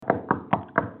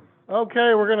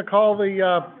Okay, we're gonna call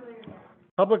the,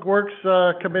 Public Works,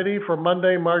 Committee for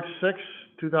Monday, March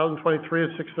 2023 at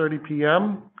 6:30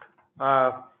 PM.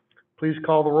 Please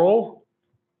call the roll.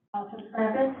 Councilor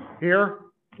Travis, Here?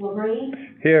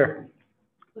 LaBrie, Here.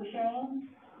 Bushane,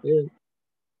 Here.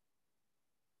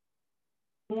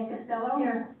 Mia Costello.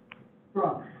 Here.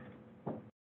 Brooks.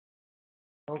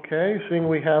 Okay, seeing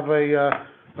we have a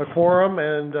quorum,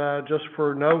 and, just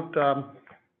for note,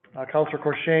 Councilor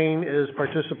Corshain is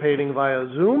participating via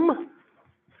Zoom.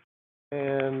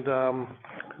 And,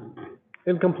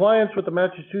 in compliance with the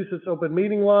Massachusetts open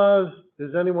meeting laws,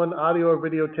 is anyone audio or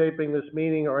videotaping this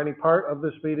meeting or any part of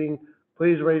this meeting?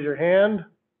 Please raise your hand.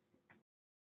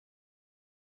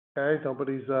 Okay,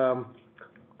 nobody's,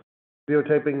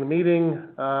 videotaping the meeting,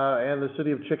 and the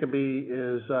city of Chicopee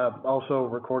is, also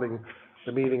recording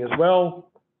the meeting as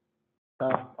well.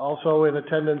 Also in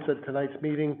attendance at tonight's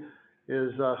meeting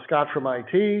is, Scott from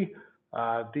IT,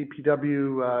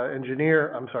 DPW,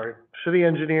 city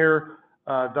engineer,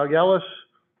 Doug Ellis,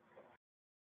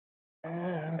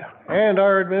 and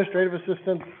our administrative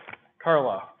assistant,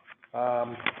 Carla.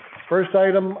 First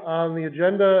item on the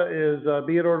agenda is,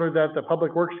 be it ordered that the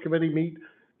Public Works Committee meet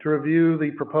to review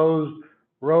the proposed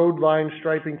road line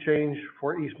striping change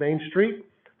for East Main Street.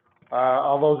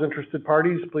 All those interested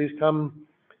parties, please come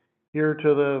here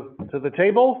to the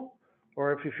table,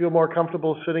 or if you feel more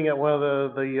comfortable sitting at one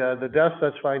of the desks,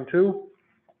 that's fine too.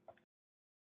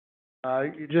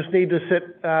 You just need to sit,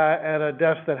 at a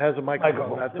desk that has a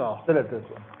microphone, that's all. Sit at this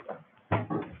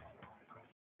one.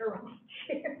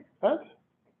 What?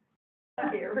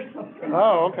 Here or something.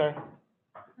 Oh, okay.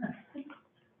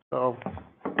 So,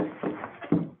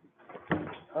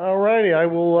 all righty, I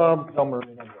will, oh,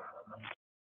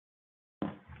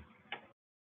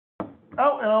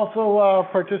 and also,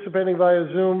 participating via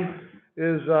Zoom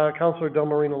is, Councilor Del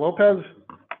Marino Lopez.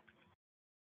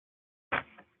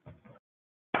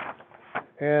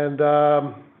 And,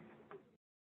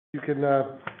 you can,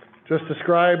 just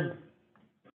describe,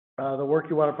 the work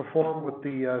you want to perform with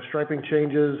the, striping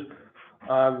changes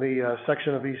on the,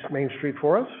 section of East Main Street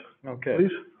for us, Okay.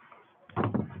 please.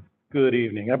 Good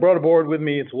evening. I brought a board with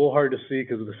me. It's a little hard to see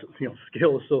because the,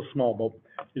 scale is so small, but,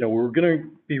 we're gonna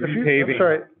be repaving. I'm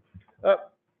sorry.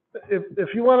 If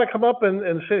you want to come up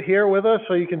and sit here with us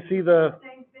so you can see the,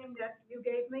 Same thing that you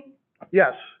gave me?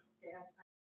 yes.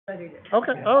 Yeah.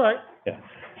 Okay, all right. Yeah.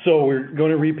 So we're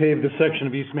gonna repave the section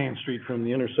of East Main Street from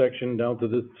the intersection down to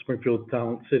the Springfield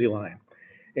Town City line.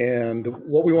 And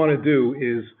what we want to do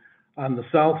is, on the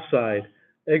south side,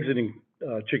 exiting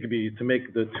Chicopee, to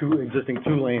make the existing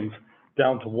two lanes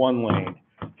down to one lane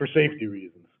for safety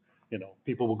reasons.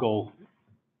 People will go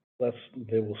less,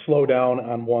 they will slow down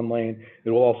on one lane. It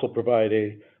will also provide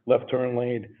a left turn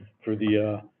lane for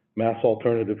the mass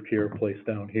alternative care place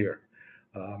down here.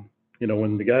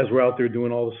 When the guys were out there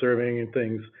doing all the surveying and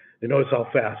things, they noticed how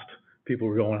fast people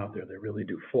were going out there. They really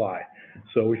do fly.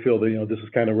 So we feel that, this is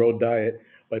kind of road diet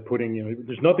by putting,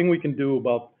 there's nothing we can do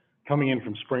about coming in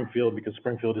from Springfield because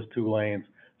Springfield is two lanes.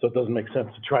 So it doesn't make sense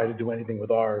to try to do anything with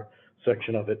our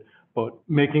section of it. But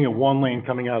making it one lane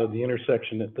coming out of the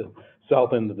intersection at the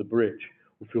south end of the bridge,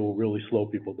 we feel will really slow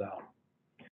people down.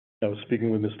 I was speaking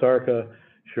with Ms. Tarka.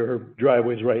 Her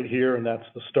driveway's right here, and that's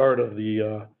the start of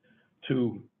the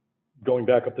going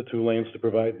back up the two lanes to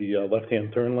provide the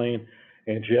left-hand turn lane.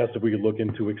 And she asked if we could look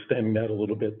into extending that a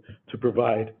little bit to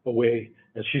provide a way,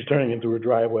 as she's turning into her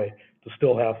driveway, to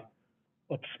still have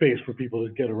a space for people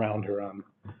to get around her on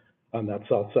that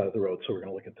south side of the road. So we're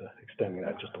gonna look into extending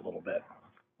that just a little bit.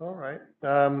 All right.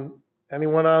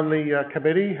 Anyone on the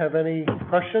committee have any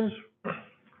questions?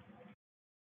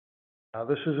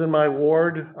 This is in my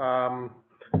ward,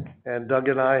 and Doug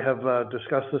and I have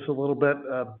discussed this a little bit.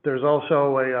 There's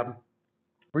also a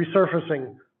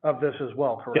resurfacing of this as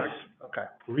well, correct? Yes. Okay.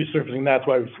 Resurfacing, that's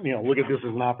why, look at this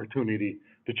as an opportunity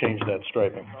to change that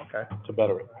striping, Okay. to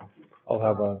better it. I'll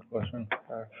have a question.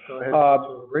 Go ahead,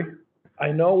 Councilor LaBrie.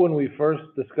 I know when we first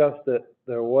discussed it,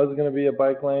 there was gonna be a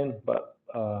bike lane, but,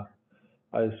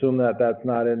 I assume that that's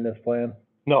not in this plan?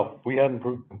 No, we hadn't,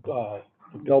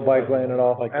 No bike lane at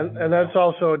all? And that's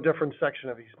also a different section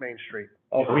of East Main Street.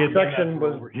 Okay. we had done section that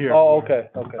was- over here. Oh, okay,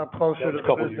 okay. Up closer That to was a the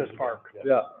couple business years ago. park.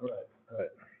 Yeah, right.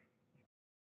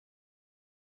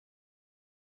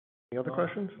 Any other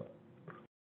questions?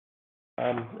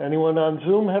 Anyone on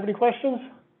Zoom have any questions?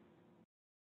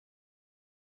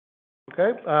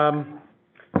 Okay,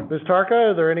 Ms. Tarka,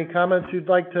 are there any comments you'd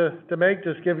like to make?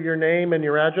 Just give your name and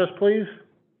your address, please.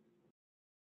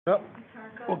 Yep.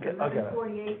 I'll get it.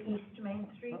 48 East Main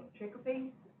Street,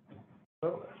 Chicopee.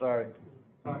 Oh, sorry.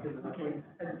 Did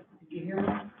you hear me?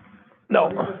 No.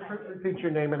 Just repeat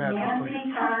your name and address, please.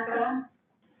 Nancy Tarka,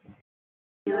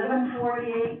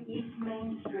 1148 East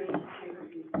Main Street,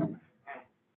 Chicopee.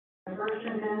 The first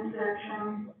and end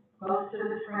section, close to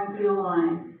the Springfield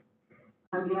line.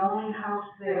 I'm the only house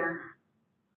there.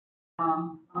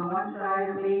 On one side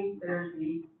of me, there's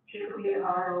the Chicopee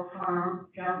Auto Farm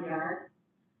junkyard,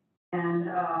 and,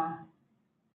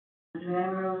 there's an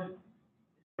Ambrose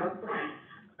drug place.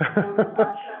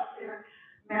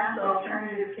 Mass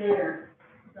Alternative Care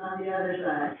is on the other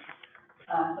side.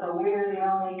 So we're the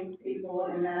only people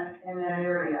in that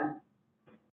area.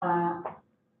 I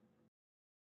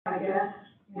guess,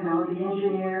 you know, the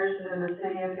engineers and the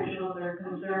city officials are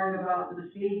concerned about the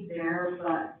speed there,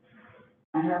 but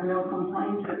I have no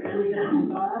complaints. It really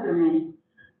doesn't bother me.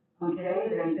 Okay,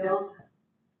 they built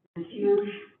this huge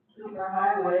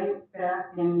superhighway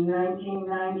back in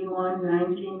 1991,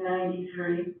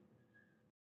 1993.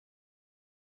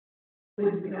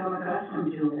 We've become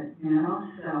accustomed to it, you know,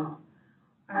 so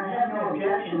I have no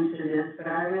objections to this, but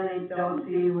I really don't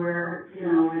see where, you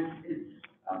know, it's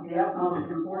of the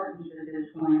utmost importance at this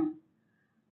point.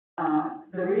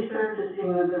 The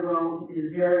resurfacing of the road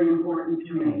is very important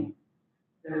to me.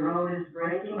 The road is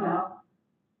breaking up.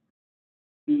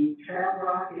 The trap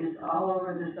rock is all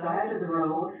over the side of the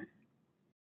road.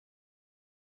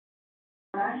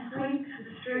 I sweep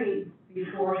the street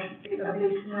before a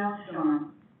big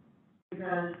snowstorm,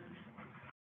 because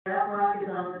trap rock is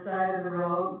on the side of the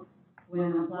road.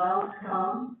 When the plows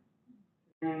come,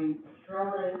 they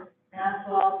throw the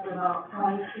asphalt about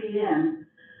 20 feet in.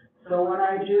 So what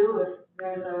I do, if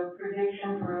there's a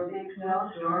prediction for a big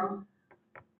snowstorm,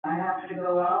 I have to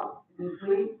go out and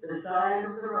sweep the side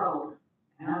of the road.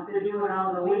 I have to do it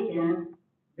on the weekend,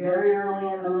 very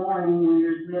early in the morning when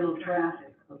there's little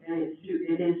traffic, okay?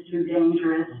 It is too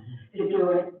dangerous to do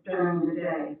it during the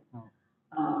day.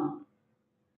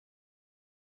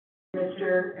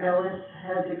 Mr. Ellis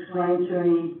has explained to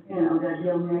me, you know, that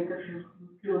he'll make a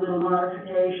few little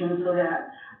modifications so that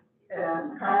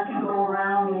cars can go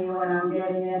around me when I'm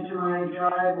getting into my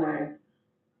driveway.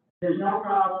 There's no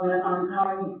problem if I'm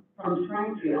coming from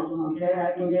Springfield, okay?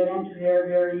 I can get into there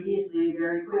very easily,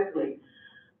 very quickly.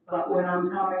 But when I'm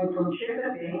coming from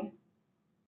Chicopee,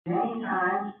 many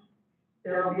times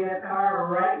there'll be a car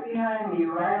right behind me,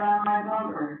 right on my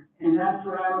bumper, and that's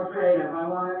what I'm afraid of. I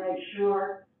want to make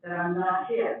sure that I'm not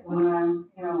hit when I'm,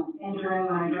 you know, entering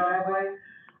my driveway.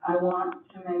 I want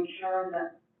to make sure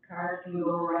that cars can go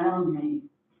around me.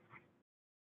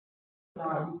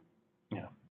 So, Yeah.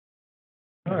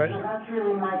 All right. so that's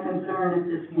really my concern at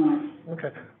this point.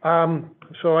 Okay,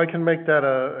 so I can make that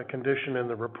a condition in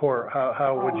the report.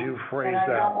 How would you phrase And I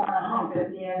don't that? want a hump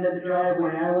at the end of the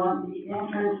driveway. I want the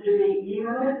entrance to be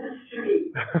even with the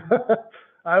street.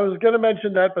 I was gonna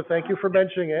mention that, but thank you for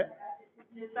mentioning it.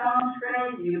 It sounds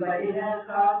crazy, but it has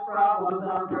caused problems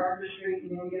on Parker Street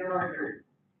in Indian Orchard.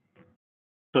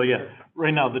 So yeah,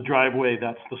 right now, the driveway,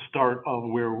 that's the start of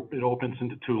where it opens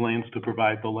into two lanes to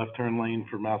provide the left turn lane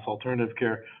for Mass Alternative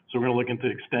Care. So we're gonna look into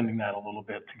extending that a little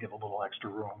bit to get a little extra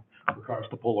room for cars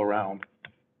to pull around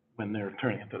when they're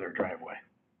turning into their driveway.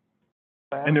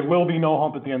 And there will be no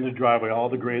hump at the end of the driveway. All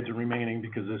the grades are remaining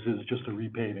because this is just a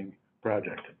repaving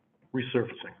project,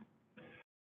 resurfacing.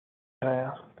 Can I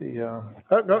ask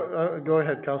the, Go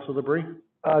ahead, Council Debris.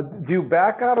 do you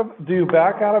back out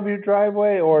of your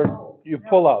driveway or you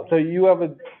pull out? So you have a,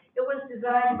 It was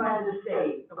designed by the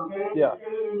state, okay? Yeah. The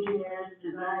state engineers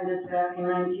designed this back in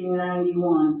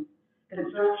 1991.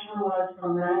 Construction was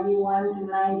from 91 to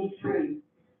 93.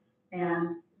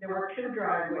 And there were two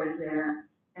driveways there,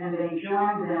 and they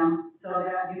joined them so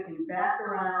that you can back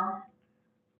around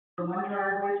from one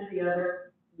driveway to the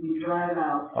other, and you drive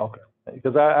out. okay,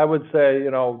 because I would say, you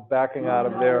know, backing out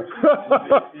of there,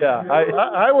 yeah,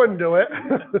 I wouldn't do it.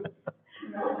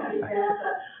 Nobody backs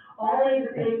up. Only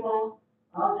the people,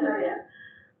 I'll tell you,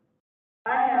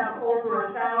 I have over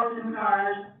 1,000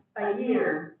 cars a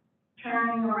year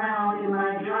turning around in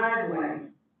my driveway.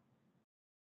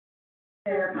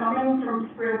 They're coming from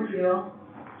Springfield,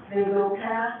 they go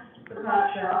past the pot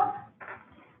shop,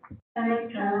 and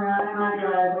they turn around in my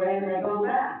driveway and they go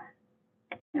back.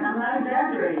 And I'm not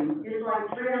exaggerating, it's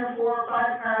like 3 or 4 or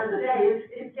 5 cars a day,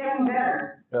 it's getting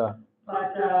better. yeah.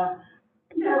 But,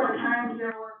 there were times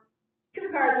there were 2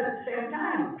 cars at the same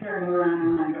time turning around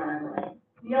in my driveway,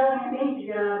 yelling at me to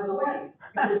get out of the way,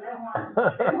 because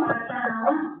they want to turn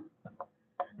around.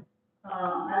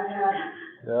 I've had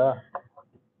Yeah,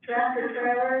 tractor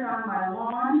trailers on my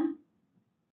lawn,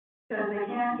 because they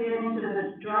can't get into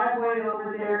the driveway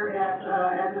over there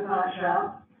at the pot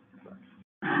shop.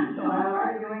 So I'm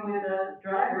arguing with the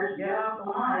drivers, get off the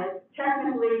line.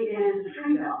 Technically, it is the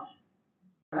tree belt,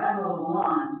 I mow the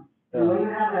lawn. And when you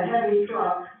have a heavy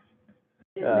truck,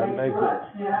 it Yeah, it makes makes it- ruts,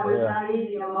 you know, it's yeah. not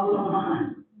easy to mow the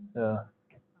lawn. Yeah.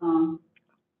 Um,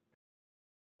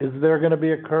 Is there gonna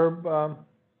be a curb,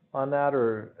 on that,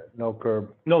 or no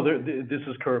curb? No, this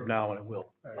is curb now and it will.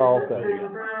 Oh, there's okay. a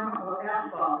berm of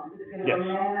asphalt, is it gonna Yes,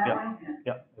 remain that yep. way?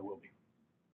 Yeah, it will be.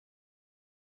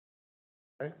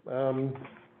 Okay,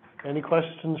 any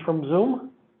questions from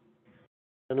Zoom?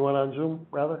 Anyone on Zoom,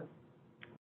 rather?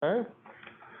 All right.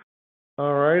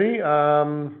 Alrighty,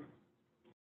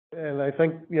 and I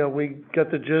think, you know, we get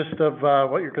the gist of,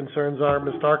 what your concerns are,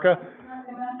 Ms. Tarka.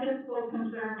 And that's typical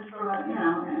concerns from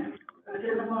a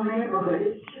typical neighborhood,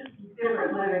 it's just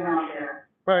different living out there.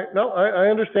 Right, no, I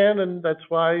understand, and that's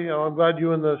why, you know, I'm glad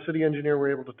you and the city engineer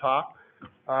were able to talk.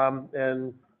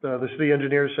 And the city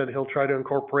engineer said he'll try to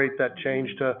incorporate that change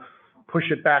to push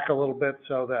it back a little bit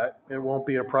so that it won't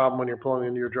be a problem when you're pulling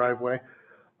into your driveway.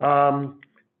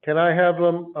 Can I have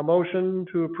a motion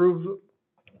to approve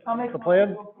I'll make the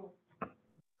plan?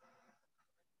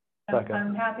 Second.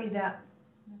 I'm happy that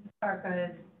Mrs. Parka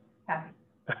is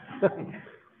happy.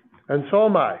 And so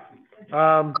am I.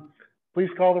 Please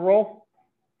call the roll.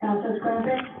 Councilor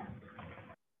Crumpet,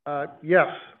 Yes.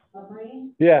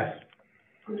 Labrie, Yes.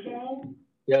 Boucher,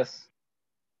 Yes.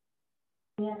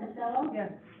 Mia Costello,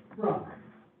 Yes. Brooks.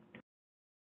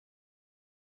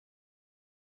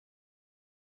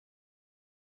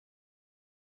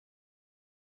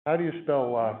 How do you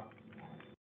spell,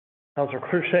 Counselor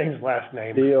Cruikshane's last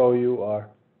name? D-O-U-R,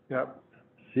 Yep.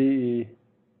 C-E-S-H,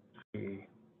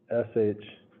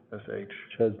 E-S-H,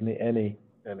 Chesney, N-E.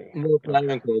 N-E. No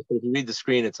problem, so if you read the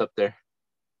screen, it's up there.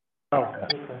 Oh,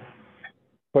 okay.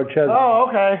 Corchesney. Oh,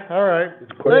 okay, all right.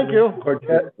 Thank you.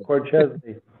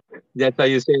 Corchesney. That's how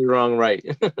you say it wrong, right?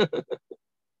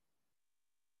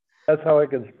 That's how I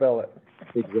can spell it.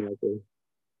 Exactly.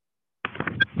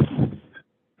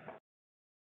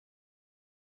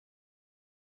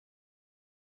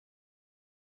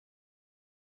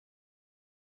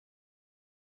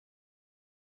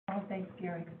 Oh, thanks,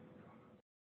 Gary.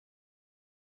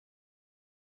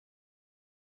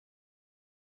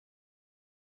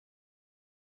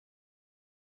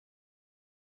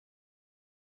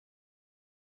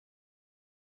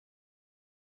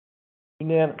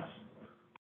 Unanimous.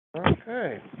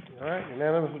 Okay, all right,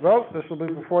 unanimous vote. This will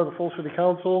be before the full city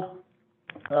council,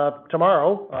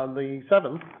 tomorrow, on the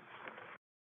 7th.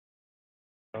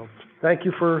 So, thank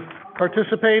you for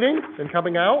participating and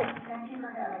coming out. Thank you for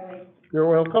having me. You're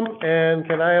welcome. And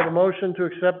can I have a motion to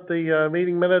accept the,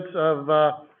 meeting minutes of,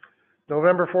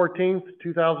 November 14th,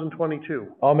 2022?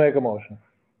 I'll make a motion.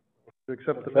 To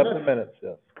accept the Accept the minutes? minutes,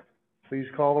 yes. Please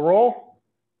call the roll.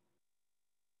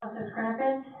 Councilor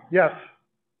Crumpet, Yes.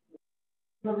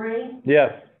 Labrie,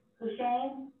 Yes. Boucher,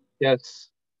 Yes.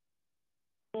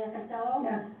 Mia Costello.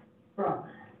 Yes. Brooks.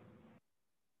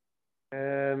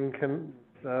 And can,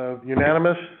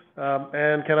 unanimous,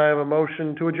 and can I have a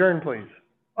motion to adjourn, please?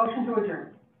 Motion to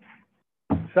adjourn.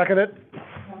 Second it.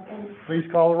 Okay. Please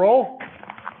call the roll.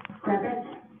 Crumpet,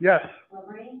 Yes.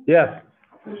 Labrie, Yes.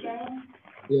 Boucher,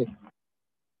 Yes.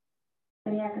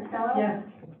 Mia Costello. Yes.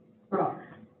 Brooks.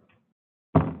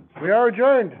 We are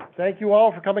adjourned. Thank you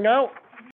all for coming out.